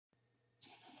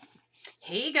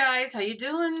Hey guys, how you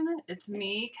doing? It's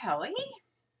me, Kelly.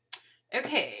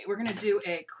 Okay, we're gonna do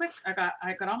a quick. I got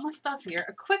all my stuff here.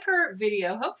 A quicker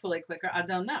video, hopefully quicker. I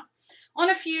don't know, on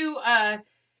a few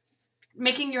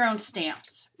making your own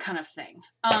stamps kind of thing.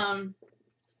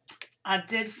 I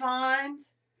did find,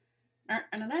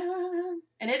 and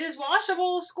it is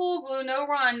washable school glue, no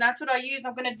run. That's what I use.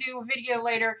 I'm gonna do a video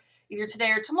later, either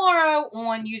today or tomorrow,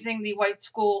 on using the white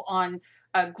school on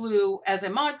glue as a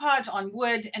Mod Podge on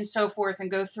wood and so forth, and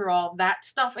go through all that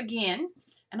stuff again.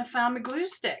 And I found my glue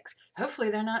sticks. Hopefully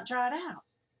they're not dried out.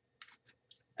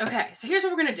 Okay, so here's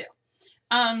what we're gonna do.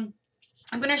 I'm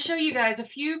gonna show you guys a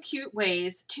few cute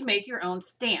ways to make your own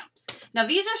stamps. Now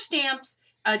these are stamps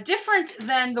different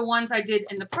than the ones I did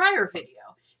in the prior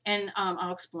video, and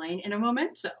I'll explain in a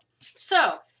moment.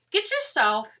 So get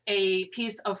yourself a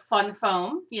piece of fun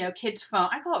foam, you know, kids foam.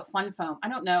 I call it fun foam. I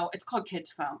don't know. It's called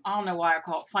kids foam. I don't know why I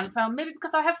call it fun foam. Maybe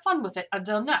because I have fun with it. I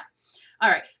don't know. All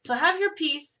right. So have your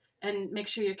piece and make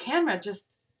sure your camera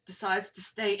just decides to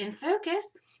stay in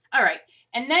focus. All right.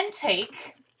 And then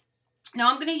now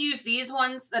I'm going to use these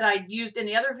ones that I used in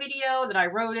the other video that I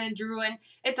wrote in, drew in.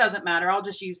 It doesn't matter. I'll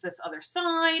just use this other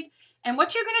side. And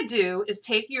what you're going to do is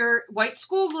take your white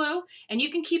school glue, and you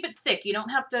can keep it thick. You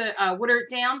don't have to water it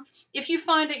down. If you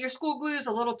find that your school glue is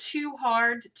a little too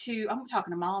hard to, I'm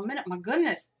talking a mile a minute. My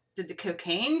goodness, did the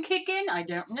cocaine kick in? I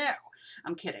don't know.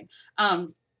 I'm kidding.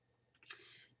 What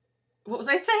was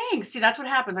I saying? See, that's what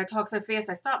happens. I talk so fast.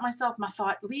 I stop myself. My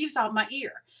thought leaves out my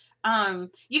ear.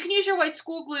 You can use your white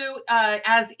school glue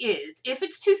as is. If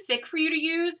it's too thick for you to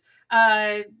use,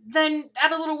 then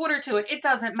add a little water to it. It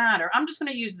doesn't matter. I'm just going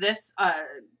to use this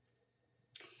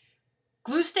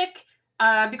glue stick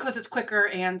because it's quicker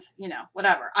and, you know,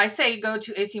 whatever. I say go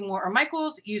to AC Moore or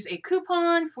Michael's, use a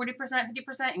coupon, 40%,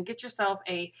 50%, and get yourself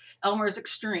a Elmer's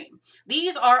Extreme.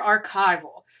 These are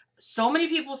archival. So many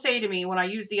people say to me when I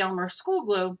use the Elmer's school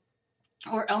glue,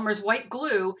 or Elmer's white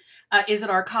glue, is it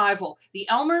archival? The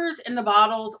Elmer's in the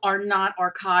bottles are not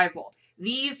archival.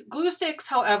 These glue sticks,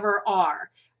 however,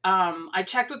 are. I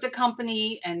checked with the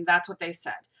company, and that's what they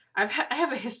said. I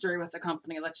have a history with the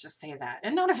company, let's just say that,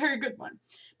 and not a very good one.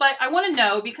 But I want to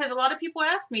know, because a lot of people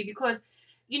ask me, because,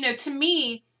 you know, to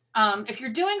me, if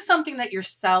you're doing something that you're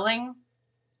selling,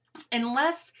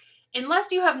 unless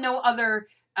you have no other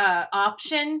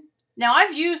option. Now,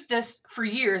 I've used this for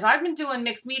years. I've been doing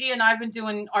mixed media, and I've been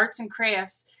doing arts and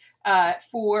crafts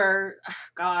for,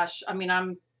 gosh, I mean,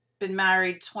 I've been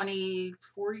married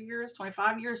 24 years,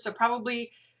 25 years, so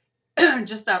probably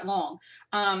just that long.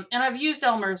 And I've used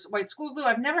Elmer's white school glue.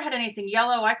 I've never had anything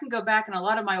yellow. I can go back in a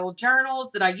lot of my old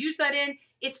journals that I use that in.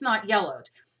 It's not yellowed.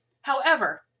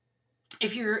 However,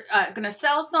 if you're going to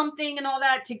sell something and all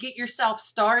that, to get yourself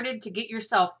started, to get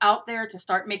yourself out there, to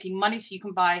start making money so you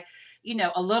can buy, you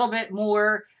know, a little bit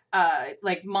more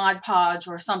like Mod Podge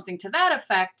or something to that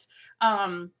effect,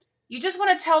 you just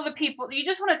want to tell the people, you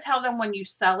just want to tell them when you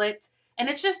sell it. And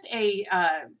it's just a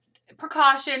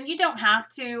precaution. You don't have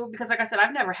to, because like I said,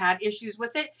 I've never had issues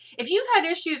with it. If you've had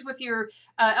issues with your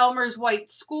Elmer's white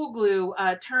school glue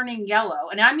turning yellow,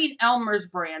 and I mean Elmer's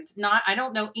brand, I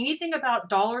don't know anything about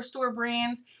dollar store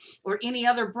brands or any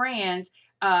other brand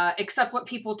except what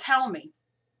people tell me.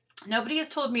 Nobody has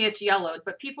told me it's yellowed,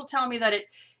 but people tell me that it,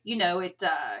 you know, it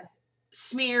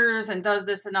smears and does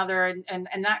this and other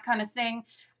and that kind of thing.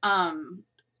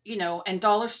 You know, and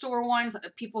dollar store ones,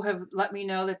 people have let me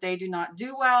know that they do not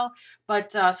do well.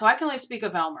 But so I can only speak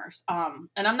of Elmer's. And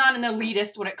I'm not an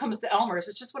elitist when it comes to Elmer's.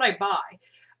 It's just what I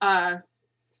buy.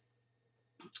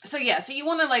 So yeah, so you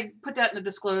want to like put that in the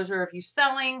disclosure if you're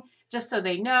selling, just so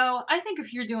they know. I think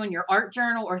if you're doing your art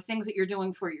journal or things that you're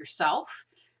doing for yourself,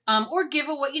 or give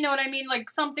away, you know what I mean? Like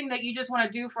something that you just want to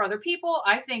do for other people.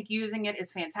 I think using it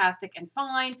is fantastic and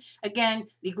fine. Again,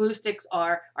 the glue sticks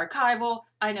are archival.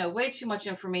 I know way too much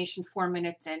information, 4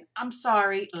 minutes in. I'm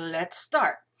sorry. Let's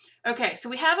start. Okay, so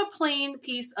we have a plain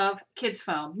piece of kids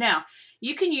foam. Now,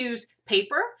 you can use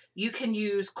paper. You can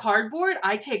use cardboard.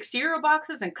 I take cereal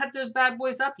boxes and cut those bad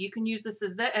boys up. You can use this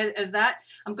as that.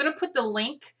 I'm going to put the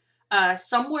link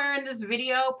somewhere in this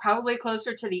video, probably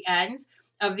closer to the end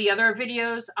of the other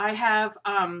videos I have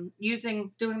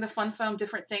doing the fun foam,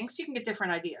 different things, so you can get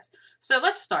different ideas. So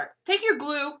let's start. Take your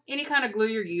glue, any kind of glue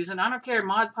you're using. I don't care,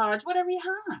 Mod Podge, whatever you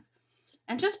have.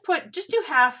 And just do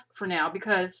half for now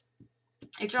because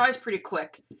it dries pretty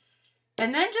quick.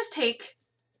 And then just take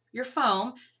your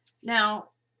foam. Now,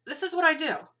 this is what I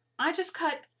do. I just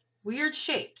cut weird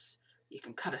shapes. You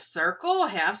can cut a circle, a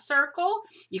half circle.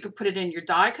 You can put it in your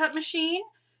die cut machine.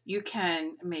 You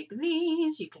can make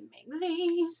these. You can make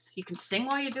these. You can sing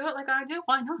while you do it like I do.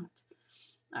 Why not?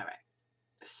 All right.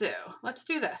 So let's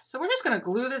do this. So we're just going to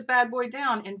glue this bad boy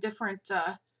down in different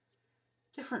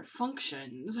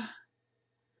functions.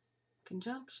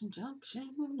 Conjunction, junction,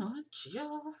 what's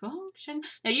your function?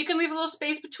 Now you can leave a little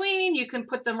space between. You can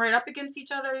put them right up against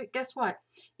each other. Guess what?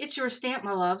 It's your stamp,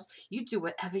 my loves. You do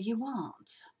whatever you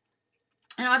want.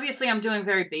 And obviously I'm doing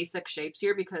very basic shapes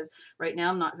here because right now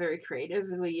I'm not very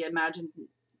creatively imaginative.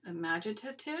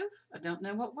 I don't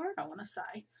know what word I want to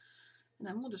say. And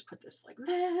then we'll just put this like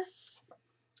this.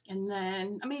 And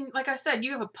then, I mean, like I said,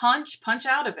 you have a punch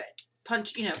out of it.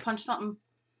 Punch, you know, punch something.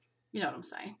 You know what I'm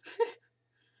saying.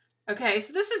 Okay,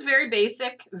 so this is very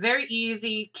basic, very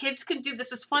easy. Kids can do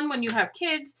this. Is fun when you have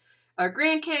kids or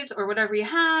grandkids or whatever you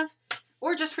have,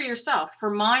 or just for yourself, for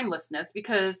mindlessness,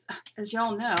 because as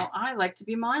y'all know, I like to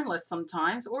be mindless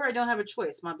sometimes, or I don't have a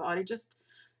choice. My body just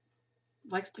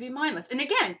likes to be mindless. And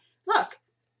again, look,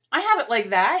 I have it like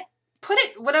that. Put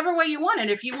it whatever way you want it.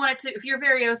 If you want it to, if you're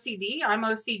very OCD, I'm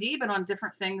OCD, but on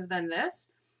different things than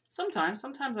this. Sometimes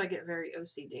I get very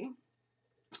OCD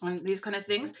on these kind of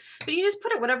things, but you just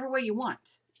put it whatever way you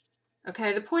want.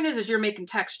 Okay, the point is you're making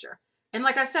texture. And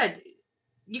like I said,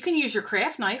 you can use your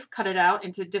craft knife, cut it out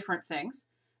into different things.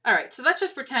 All right, so let's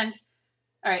just pretend.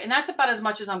 All right, and that's about as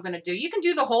much as I'm going to do. You can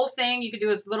do the whole thing. You can do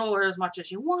as little or as much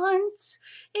as you want.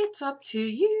 It's up to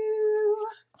you.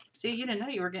 See, you didn't know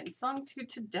you were getting sung to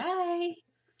today.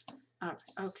 All right,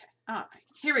 okay, all right,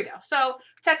 here we go. So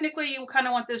technically you kind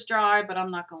of want this dry, but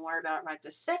I'm not going to worry about it right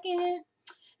this second.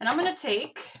 And I'm going to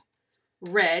take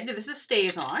red. This is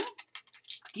Stays On.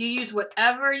 You use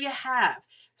whatever you have.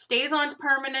 Stays On's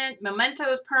permanent. Memento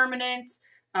is permanent.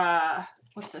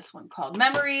 What's this one called?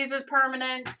 Memories is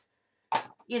permanent.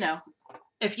 You know,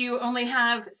 if you only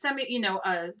have semi, you know,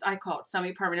 I call it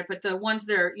semi-permanent, but the ones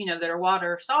that are, you know, that are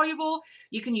water soluble,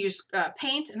 you can use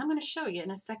paint. And I'm going to show you in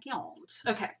a second.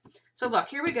 Okay. So look,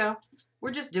 here we go.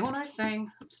 We're just doing our thing.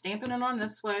 I'm stamping it on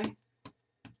this way.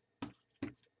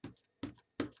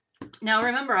 Now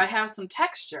remember, I have some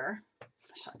texture.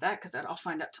 Shut that because I'll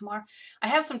find out tomorrow. I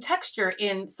have some texture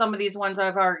in some of these ones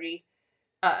I've already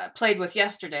played with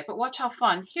yesterday. But watch how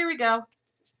fun. Here we go.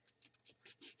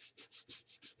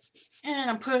 And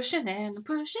I'm pushing and I'm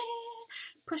pushing.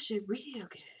 Push it real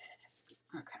good.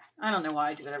 Okay. I don't know why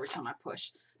I do it every time I push.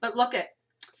 But look at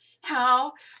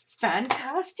how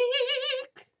fantastic.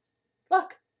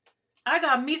 Look. I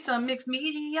got me some mixed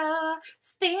media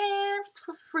stamps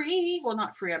for free. Well,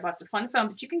 not free. I bought the fun foam,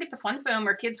 but you can get the fun foam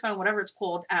or kids foam, whatever it's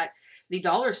called, at the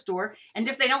dollar store. And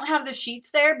if they don't have the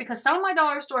sheets there, because some of my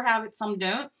dollar store have it, some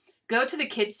don't, go to the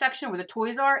kids section where the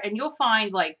toys are, and you'll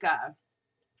find like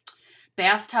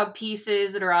bathtub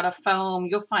pieces that are out of foam.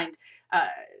 You'll find,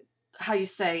 how you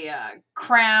say,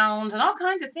 crowns and all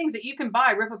kinds of things that you can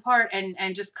buy, rip apart,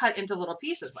 and just cut into little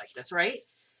pieces like this, right?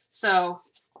 So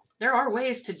there are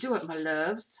ways to do it, my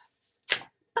loves.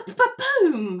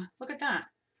 Boom! Look at that.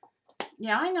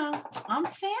 Yeah, I know. I'm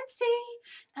fancy.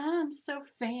 I'm so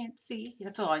fancy.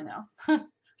 That's all I know.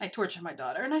 I torture my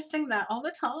daughter, and I sing that all the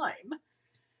time.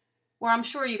 Where I'm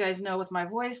sure you guys know with my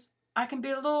voice, I can be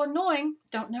a little annoying.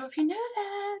 Don't know if you know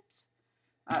that.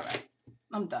 All right.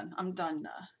 I'm done. I'm done.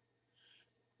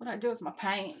 What do I do with my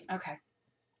paint? Okay.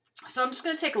 So I'm just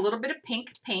going to take a little bit of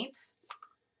pink paint.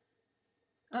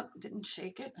 Oh, didn't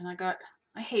shake it. And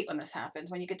I hate when this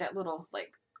happens, when you get that little,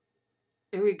 like,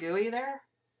 ooey gooey there.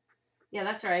 Yeah,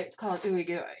 that's right. It's called ooey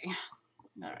gooey.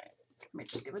 All right. Let me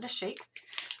just give it a shake.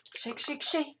 Shake, shake,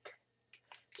 shake.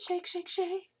 Shake, shake,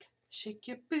 shake. Shake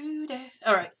your booty.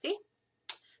 All right, see?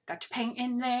 Got your paint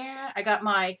in there. I got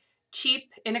my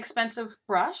cheap, inexpensive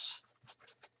brush.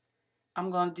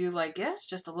 I'm going to do like this,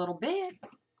 just a little bit.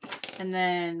 And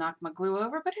then knock my glue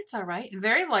over, but it's all right. And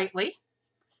very lightly.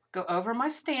 Go over my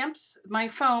stamps, my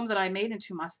foam that I made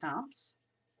into my stamps.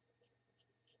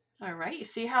 All right, you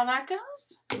see how that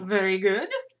goes? Very good.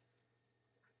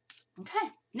 Okay,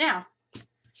 now.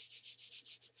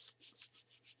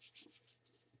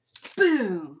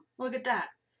 Boom. Look at that.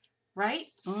 Right?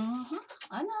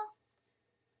 I know.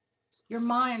 Your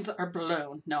minds are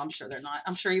blown. No, I'm sure they're not.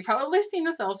 I'm sure you've probably seen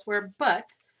this elsewhere, but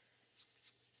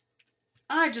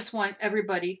I just want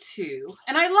everybody to,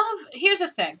 and I love, here's the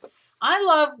thing. I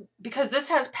love, because this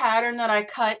has pattern that I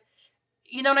cut,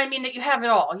 you know what I mean, that you have it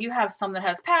all. You have some that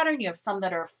has pattern, you have some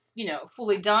that are, you know,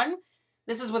 fully done.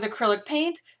 This is with acrylic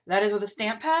paint. That is with a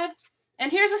stamp pad.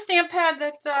 And here's a stamp pad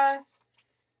that,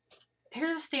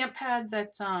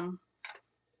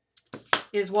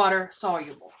 is water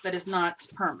soluble, that is not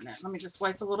permanent. Let me just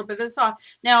wipe a little bit of this off.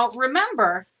 Now,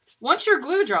 remember, once your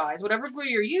glue dries, whatever glue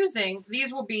you're using,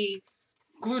 these will be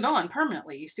glued on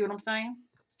permanently. You see what I'm saying?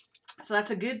 So that's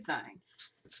a good thing.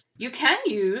 You can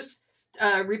use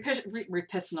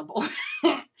repissible.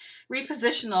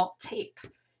 repositional tape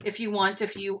if you want,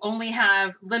 if you only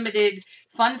have limited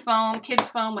fun foam, kids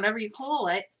foam, whatever you call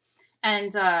it.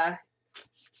 And, all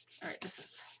right, this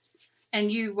is,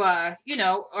 and you, you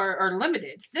know, are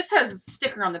limited. This has a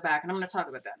sticker on the back, and I'm going to talk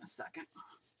about that in a second.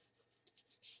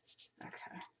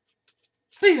 Okay.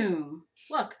 Boom.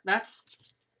 Look, that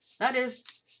is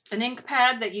an ink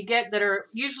pad that you get that are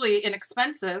usually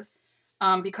inexpensive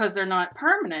because they're not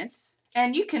permanent,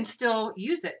 and you can still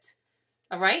use it.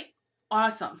 All right?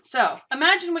 Awesome. So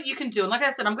imagine what you can do. And like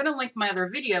I said, I'm going to link my other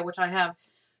video, which I have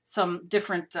some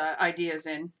different ideas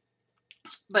in.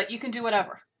 But you can do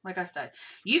whatever. Like I said,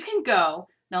 you can go.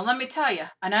 Now, let me tell you,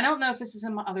 and I don't know if this is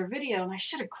in my other video, and I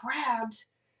should have grabbed.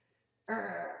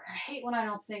 I hate when I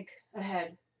don't think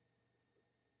ahead.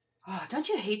 Oh, don't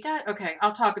you hate that? Okay,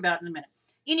 I'll talk about it in a minute.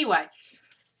 Anyway,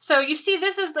 so you see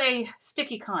this is a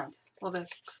sticky kind. Well, the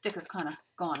sticker's kind of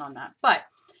gone on that. But,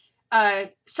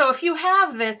 so if you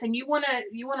have this and you want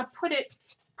to put it,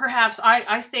 perhaps,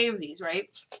 I save these, right?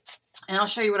 And I'll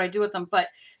show you what I do with them. But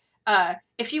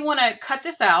if you want to cut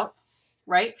this out,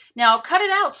 right? Now, cut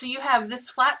it out so you have this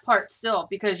flat part still,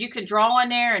 because you can draw on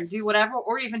there and do whatever,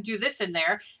 or even do this in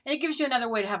there, and it gives you another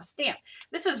way to have a stamp.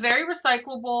 This is very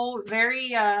recyclable,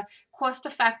 very cost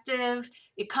effective.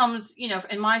 It comes, you know,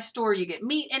 in my store, you get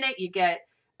meat in it, you get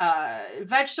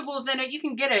vegetables in it, you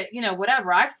can get it, you know,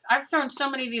 whatever. I've thrown so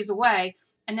many of these away,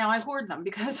 and now I hoard them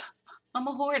because I'm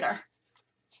a hoarder.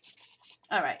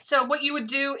 All right, so what you would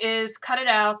do is cut it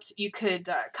out. You could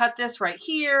cut this right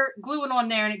here, glue it on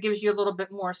there, and it gives you a little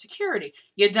bit more security.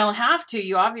 You don't have to.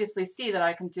 You obviously see that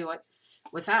I can do it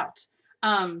without.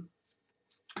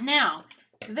 Now,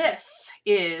 this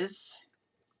is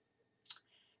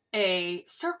a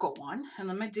circle one, and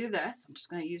let me do this. I'm just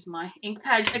going to use my ink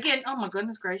pad. Again, oh my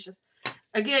goodness gracious.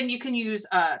 Again, you can use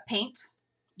paint.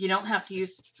 You don't have to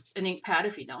use an ink pad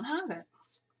if you don't have it.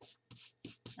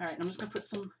 All right, I'm just going to put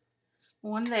some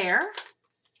one there.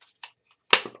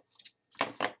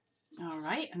 All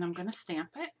right, and I'm going to stamp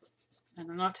it, and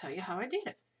then I'll tell you how I did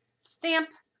it. Stamp.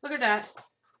 Look at that.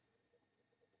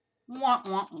 Wah,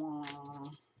 wah, wah.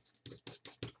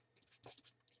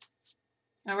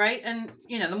 All right, and,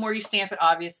 you know, the more you stamp it,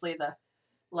 obviously, the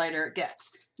lighter it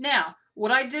gets. Now, what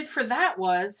I did for that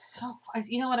was, oh,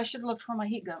 you know what, I should have looked for my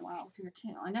heat gun while I was here,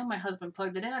 too. I know my husband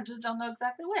plugged it in, I just don't know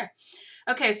exactly where.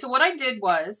 Okay, so what I did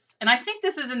was, and I think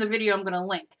this is in the video I'm going to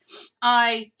link,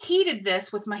 I heated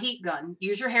this with my heat gun.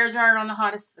 Use your hairdryer on the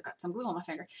hottest, I got some glue on my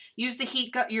finger. Use the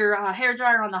heat gun, your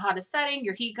hairdryer on the hottest setting,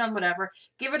 your heat gun, whatever.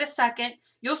 Give it a second.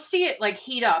 You'll see it, like,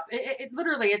 heat up.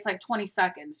 Literally, it's like 20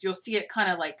 seconds. You'll see it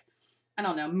kind of, like, I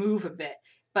don't know, move a bit.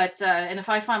 But, and if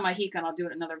I find my heat gun, I'll do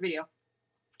it in another video.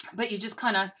 But you just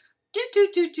kind of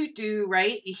do,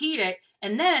 right? You heat it.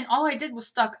 And then all I did was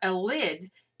stuck a lid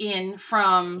in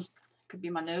from, could be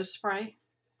my nose spray.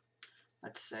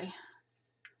 Let's see.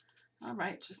 All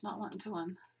right, it's just not wanting to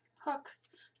unhook.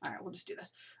 All right, we'll just do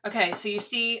this. Okay, so you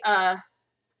see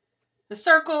the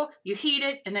circle, you heat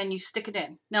it, and then you stick it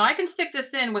in. Now, I can stick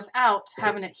this in without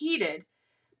having it heated,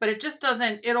 but it just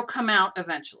doesn't, it'll come out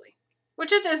eventually.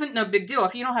 Which it isn't no big deal.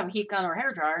 If you don't have a heat gun or a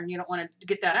hairdryer and you don't want to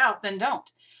get that out, then don't.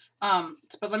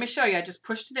 But let me show you. I just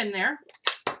pushed it in there.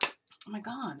 Oh my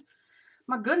God.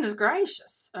 My goodness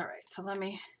gracious. All right, so let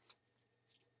me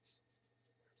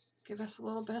give us a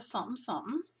little bit of something,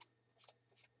 something.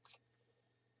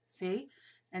 See?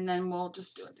 And then we'll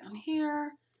just do it down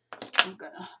here. I'm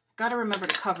gotta remember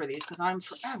to cover these because I'm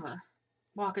forever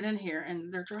walking in here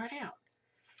and they're dried out.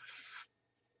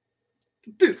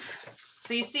 Boof.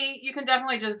 So you see, you can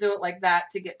definitely just do it like that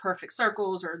to get perfect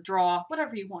circles or draw,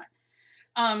 whatever you want.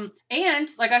 And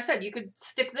like I said, you could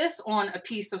stick this on a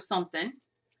piece of something,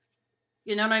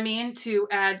 you know what I mean, to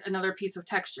add another piece of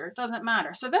texture. It doesn't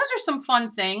matter. So those are some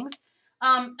fun things.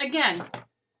 Again,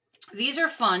 these are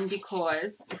fun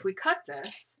because if we cut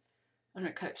this, I'm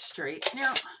going to cut it straight.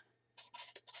 Now,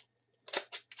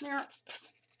 and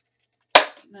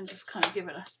then just kind of give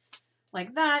it a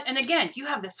like that. And again, you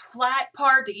have this flat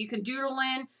part that you can doodle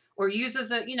in or use as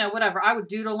a, you know, whatever. I would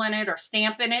doodle in it or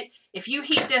stamp in it. If you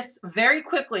heat this very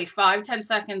quickly, 5-10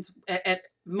 seconds at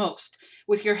most,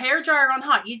 with your hair dryer on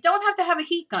hot, you don't have to have a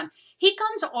heat gun. Heat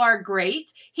guns are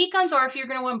great. Heat guns are if you're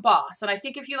going to emboss. And I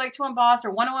think if you like to emboss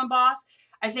or want to emboss,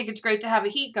 I think it's great to have a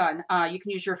heat gun. You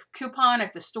can use your coupon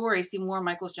at the store, AC Moore,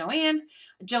 Michaels, Joann's.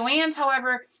 Joann's,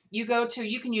 however, you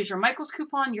can use your Michaels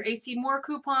coupon, your AC Moore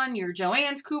coupon, your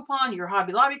Joann's coupon, your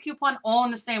Hobby Lobby coupon, all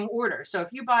in the same order. So if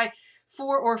you buy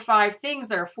 4 or 5 things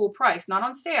that are full price, not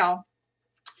on sale,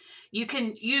 you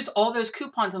can use all those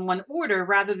coupons in one order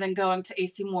rather than going to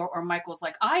AC Moore or Michael's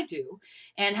like I do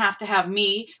and have to have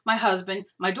me, my husband,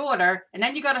 my daughter, and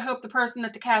then you got to hope the person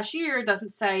at the cashier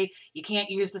doesn't say you can't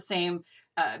use the same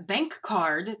bank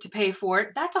card to pay for it.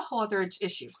 That's a whole other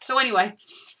issue. So anyway,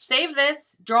 save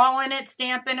this, draw in it,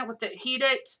 stamp in it with the heat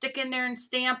it, stick in there and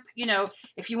stamp. You know,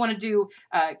 if you want to do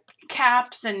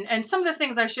caps and some of the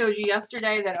things I showed you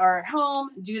yesterday that are at home,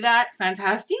 do that.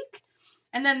 Fantastic.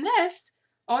 And then this,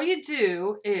 all you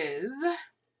do is,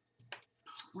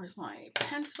 where's my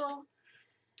pencil?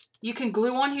 You can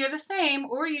glue on here the same,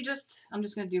 or you just, I'm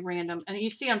just going to do random. And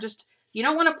you see, you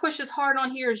don't want to push as hard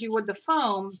on here as you would the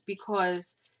foam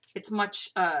because it's much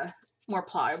more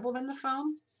pliable than the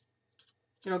foam.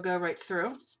 It'll go right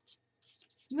through.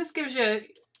 And this gives you,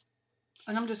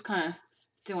 and I'm just kind of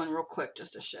doing real quick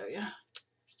just to show you.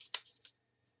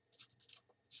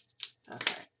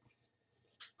 Okay.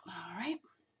 All right.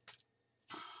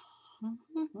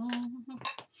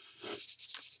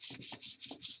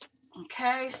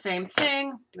 Okay, same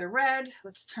thing. The red.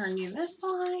 Let's turn you this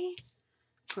way.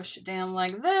 Push it down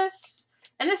like this.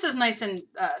 And this is nice and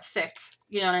thick.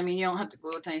 You know what I mean? You don't have to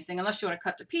glue it to anything unless you want to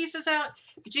cut the pieces out.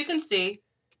 But you can see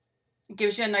it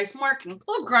gives you a nice marking. A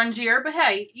little grungier, but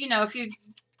hey, you know, if you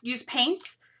use paint,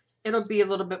 it'll be a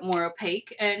little bit more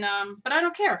opaque. And but I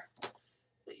don't care.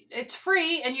 It's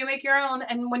free and you make your own.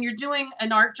 And when you're doing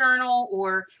an art journal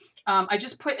or I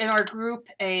just put in our group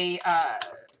a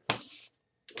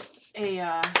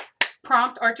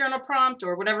prompt, art journal prompt,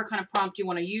 or whatever kind of prompt you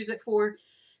want to use it for.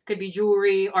 Could be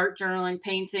jewelry, art journaling,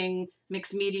 painting,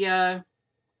 mixed media,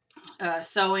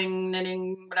 sewing,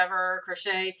 knitting, whatever,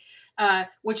 crochet,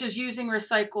 which is using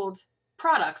recycled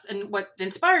products. And what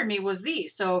inspired me was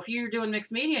these. So if you're doing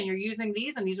mixed media and you're using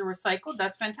these and these are recycled,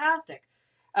 that's fantastic.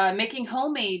 Making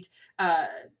homemade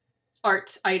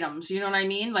art items, you know what I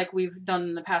mean? Like we've done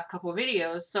in the past couple of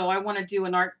videos. So I want to do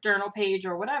an art journal page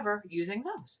or whatever using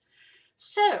those.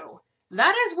 So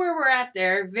that is where we're at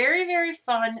there. Very, very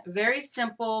fun, very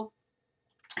simple.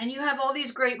 And you have all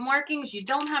these great markings. You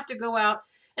don't have to go out.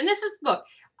 And this is, look,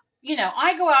 you know,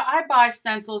 I go out, I buy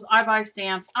stencils, I buy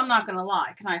stamps. I'm not going to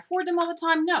lie. Can I afford them all the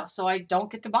time? No. So I don't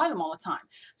get to buy them all the time.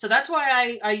 So that's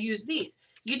why I use these.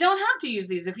 You don't have to use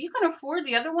these. If you can afford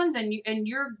the other ones and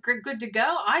you're good to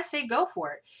go, I say go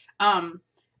for it.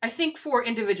 I think for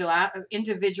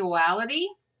individuality,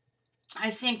 I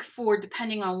think for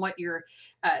depending on what your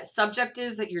subject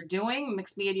is that you're doing,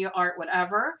 mixed media, art,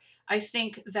 whatever, I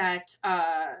think that,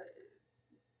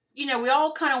 you know, we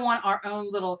all kind of want our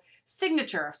own little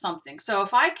signature of something. So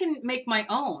if I can make my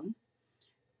own,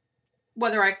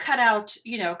 whether I cut out,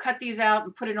 you know, cut these out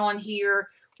and put it on here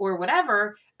or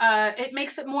whatever, it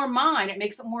makes it more mine. It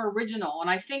makes it more original. And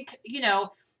I think, you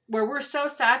know, where we're so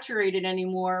saturated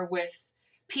anymore with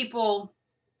people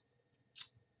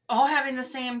all having the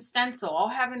same stencil, all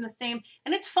having the same,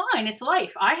 and it's fine. It's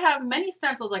life. I have many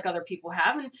stencils like other people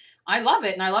have, and I love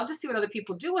it, and I love to see what other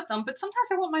people do with them, but sometimes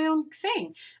I want my own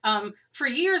thing. For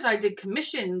years, I did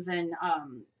commissions and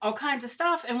all kinds of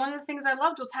stuff, and one of the things I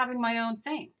loved was having my own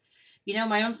thing, you know,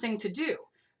 my own thing to do,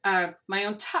 my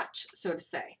own touch, so to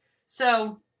say.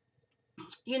 So,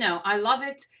 you know, I love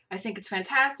it. I think it's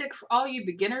fantastic for all you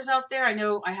beginners out there. I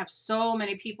know I have so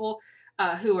many people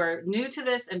who are new to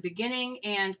this and beginning.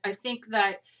 And I think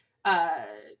that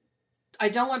I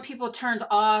don't want people turned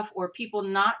off or people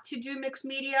not to do mixed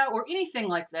media or anything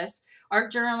like this,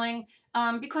 art journaling,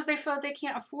 because they feel like they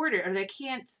can't afford it or they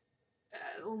can't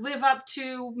live up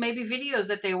to maybe videos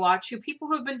that they watch who people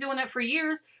who have been doing it for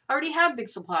years already have big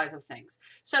supplies of things.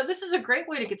 So this is a great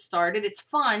way to get started. It's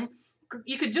fun.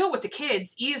 You could do it with the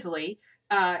kids easily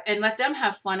and let them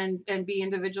have fun and be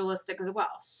individualistic as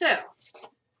well. So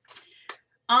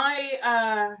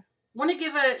I want to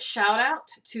give a shout out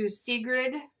to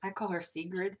Sigrid. I call her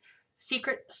Sigrid.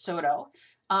 Secret Soto.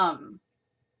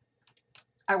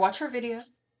 I watch her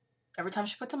videos every time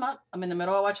she puts them up. I'm in the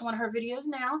middle of watching one of her videos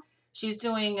now. She's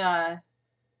doing, I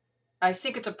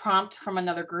think it's a prompt from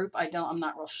another group. I'm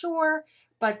not real sure.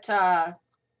 But, so I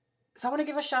want to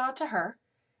give a shout out to her.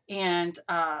 And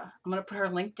I'm going to put her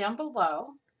link down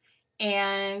below.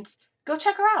 And go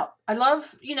check her out. I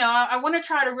love, you know, I want to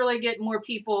try to really get more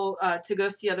people to go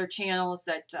see other channels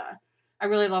that I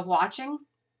really love watching.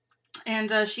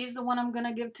 And she's the one I'm going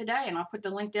to give today. And I'll put the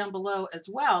link down below as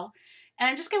well.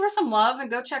 And just give her some love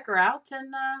and go check her out.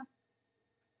 And,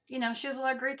 you know, she has a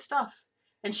lot of great stuff.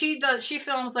 And she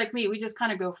films like me. We just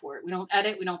kind of go for it. We don't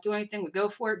edit. We don't do anything. We go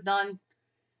for it. Done.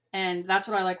 And that's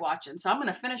what I like watching. So I'm going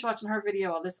to finish watching her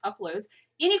video while this uploads.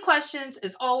 Any questions,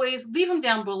 as always, leave them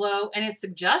down below. And any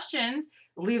suggestions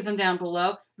leave them down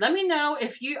below. Let me know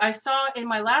if I saw in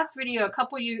my last video, a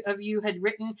couple of you had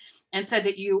written and said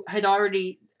that you had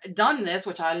already done this,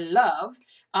 which I love.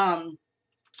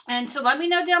 And so let me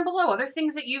know down below other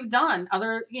things that you've done.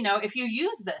 Other, if you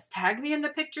use this, tag me in the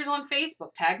pictures on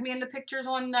Facebook, tag me in the pictures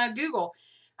on Google.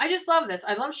 I just love this.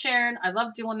 I love sharing. I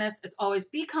love doing this. As always,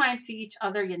 be kind to each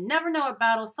other. You never know what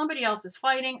battle somebody else is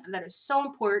fighting. That is so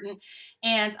important.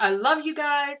 And I love you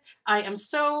guys. I am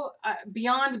so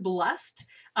beyond blessed.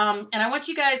 And I want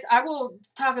you guys, I will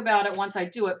talk about it once I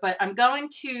do it, but I'm going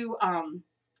to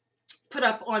put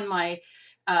up on my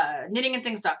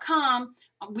knittingnthings.com.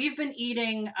 We've been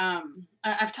eating,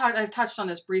 I've touched on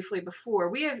this briefly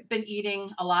before. We have been eating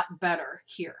a lot better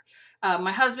here.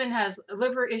 My husband has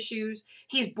liver issues.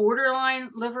 He's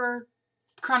borderline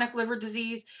chronic liver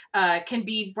disease, can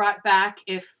be brought back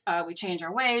if we change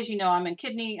our ways.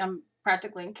 I'm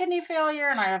practically in kidney failure,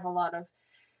 and I have a lot of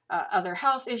other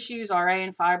health issues, RA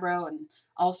and fibro and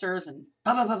ulcers and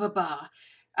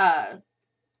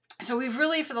so we've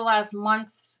really, for the last month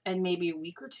and maybe a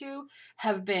week or two,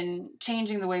 have been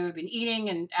changing the way we've been eating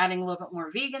and adding a little bit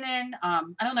more vegan in. I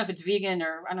don't know if it's vegan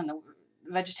or, I don't know,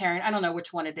 vegetarian. I don't know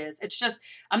which one it is. It's just,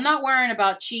 I'm not worrying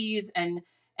about cheese and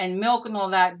milk and all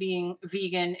that being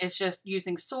vegan. It's just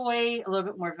using soy, a little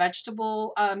bit more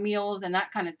vegetable meals and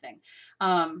that kind of thing.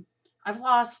 I've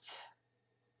lost,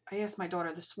 I asked my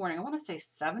daughter this morning, I want to say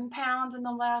 7 pounds in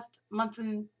the last month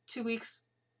and 2 weeks.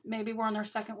 Maybe we're on our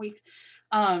second week.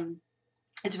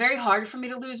 It's very hard for me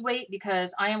to lose weight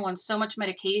because I am on so much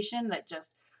medication that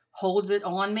just holds it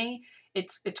on me.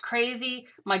 It's crazy.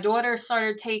 My daughter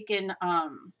started taking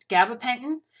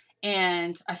gabapentin,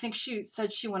 and I think she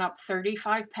said she went up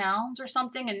 35 pounds or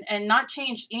something, and not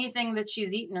changed anything that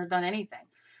she's eaten or done anything.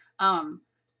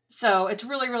 So it's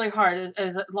really, really hard.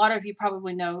 As a lot of you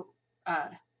probably know,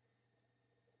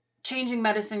 changing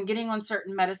medicine, getting on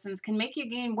certain medicines can make you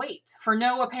gain weight for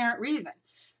no apparent reason.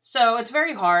 So it's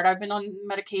very hard. I've been on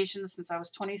medication since I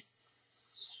was 28.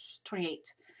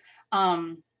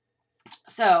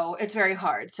 So it's very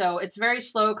hard. So it's very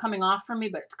slow coming off for me,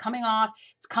 but it's coming off.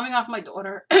 It's coming off my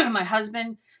daughter, my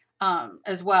husband,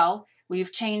 as well.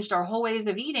 We've changed our whole ways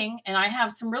of eating, and I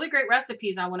have some really great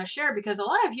recipes I want to share because a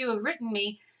lot of you have written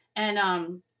me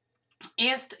and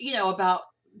asked, about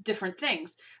different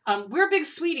things. We're big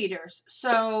sweet eaters,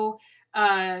 so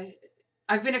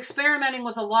I've been experimenting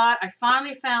with a lot. I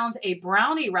finally found a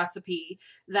brownie recipe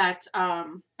that I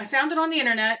found it on the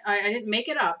internet. I didn't make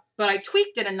it up, but I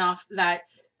tweaked it enough that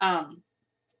I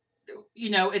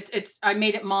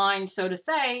made it mine, so to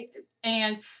say.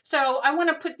 And so I want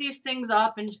to put these things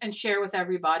up and share with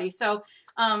everybody. So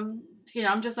I'm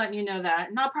just letting you know that,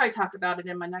 and I'll probably talk about it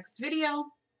in my next video.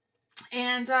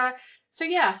 And so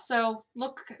yeah, so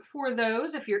look for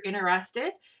those if you're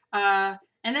interested.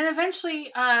 And then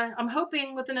eventually, I'm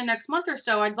hoping within the next month or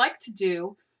so, I'd like to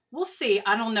do, we'll see,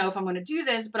 I don't know if I'm going to do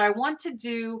this, but I want to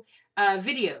do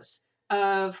videos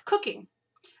of cooking.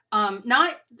 I'm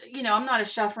not a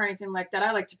chef or anything like that.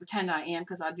 I like to pretend I am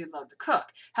because I do love to cook.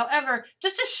 However,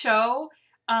 just to show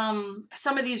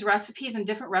some of these recipes and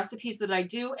different recipes that I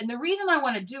do. And the reason I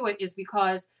want to do it is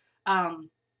because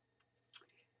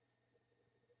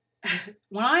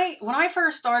when I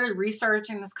first started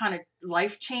researching this kind of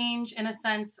life change, in a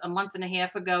sense, a month and a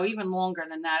half ago, even longer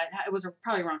than that, it was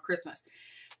probably around Christmas.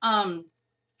 And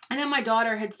then my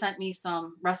daughter had sent me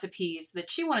some recipes that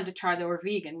she wanted to try that were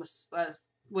vegan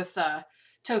with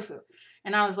tofu.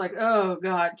 And I was like, oh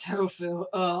God, tofu.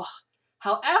 Ugh.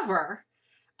 However,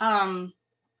 I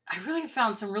really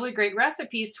found some really great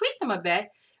recipes, tweaked them a bit,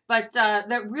 but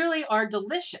that really are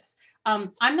delicious.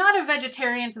 I'm not a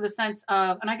vegetarian to the sense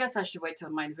of, and I guess I should wait till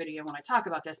my video when I talk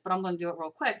about this, but I'm going to do it real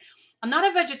quick. I'm not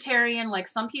a vegetarian like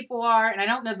some people are, and I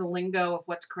don't know the lingo of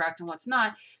what's correct and what's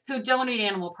not, who don't eat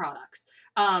animal products.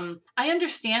 I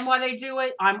understand why they do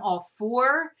it. I'm all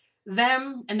for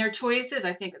them and their choices.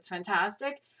 I think it's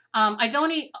fantastic. I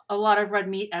don't eat a lot of red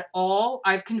meat at all.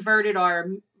 I've converted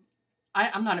I'm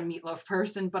not a meatloaf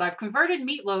person, but I've converted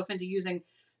meatloaf into using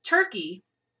turkey,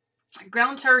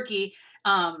 ground turkey,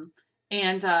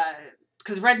 and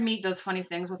because red meat does funny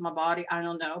things with my body. I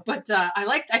don't know, but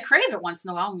I crave it once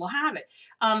in a while, and we'll have it.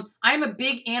 I'm a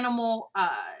big animal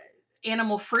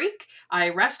freak.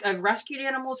 I've rescued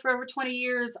animals for over 20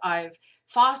 years. I've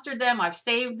fostered them. I've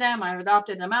saved them. I've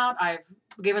adopted them out. I've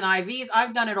given IVs.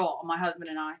 I've done it all, my husband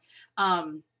and I.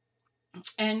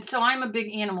 And so I'm a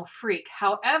big animal freak.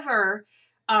 However,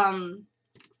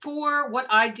 for what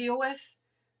I deal with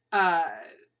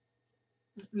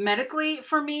medically,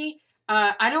 for me,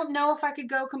 I don't know if I could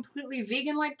go completely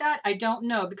vegan like that. I don't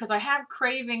know, because I have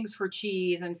cravings for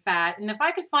cheese and fat. And if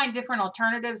I could find different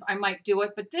alternatives, I might do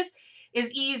it. But this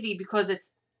is easy because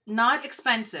it's not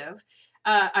expensive.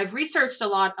 I've researched a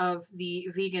lot of the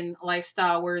vegan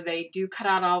lifestyle where they do cut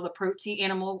out all the protein,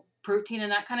 animal protein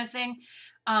and that kind of thing.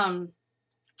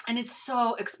 And it's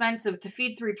so expensive to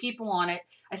feed 3 people on it.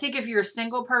 I think if you're a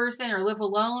single person or live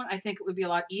alone, I think it would be a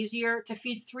lot easier. To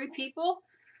feed 3 people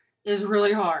is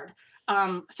really hard.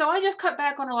 So I just cut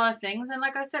back on a lot of things. And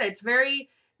like I said, it's very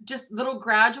just little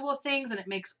gradual things, and it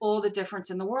makes all the difference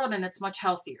in the world, and it's much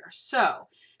healthier. So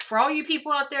for all you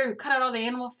people out there who cut out all the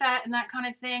animal fat and that kind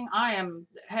of thing,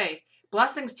 hey,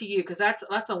 blessings to you, because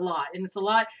that's a lot. And it's a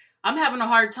lot. I'm having a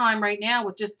hard time right now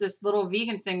with just this little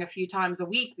vegan thing a few times a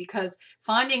week, because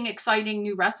finding exciting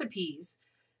new recipes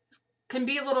can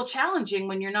be a little challenging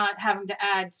when you're not having to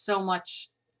add so much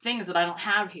things that I don't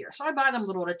have here. So I buy them a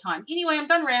little at a time. Anyway, I'm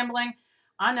done rambling.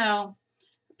 I know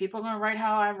people are going to write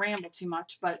how I ramble too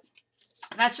much, but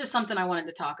that's just something I wanted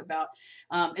to talk about.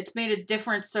 It's made a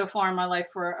difference so far in my life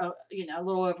for a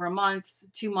little over a month,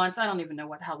 2 months. I don't even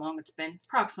know how long it's been,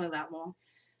 approximately that long.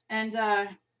 And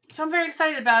so I'm very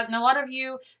excited about it, and a lot of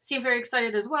you seem very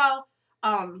excited as well.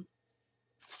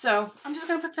 So I'm just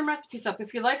going to put some recipes up.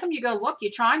 If you like them, you go look, you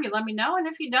try them, you let me know. And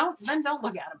if you don't, then don't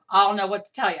look at them. I don't know what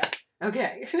to tell you.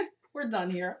 Okay, we're done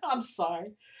here. I'm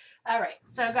sorry. All right,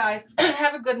 so guys,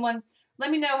 have a good one. Let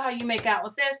me know how you make out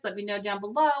with this. Let me know down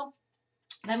below.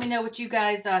 Let me know what you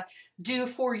guys do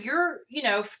for your,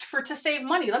 to save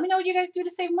money. Let me know what you guys do to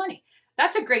save money.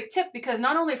 That's a great tip, because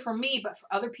not only for me, but for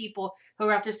other people who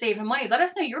are out there saving money, let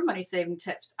us know your money saving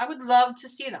tips. I would love to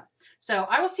see them. So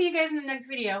I will see you guys in the next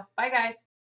video. Bye, guys.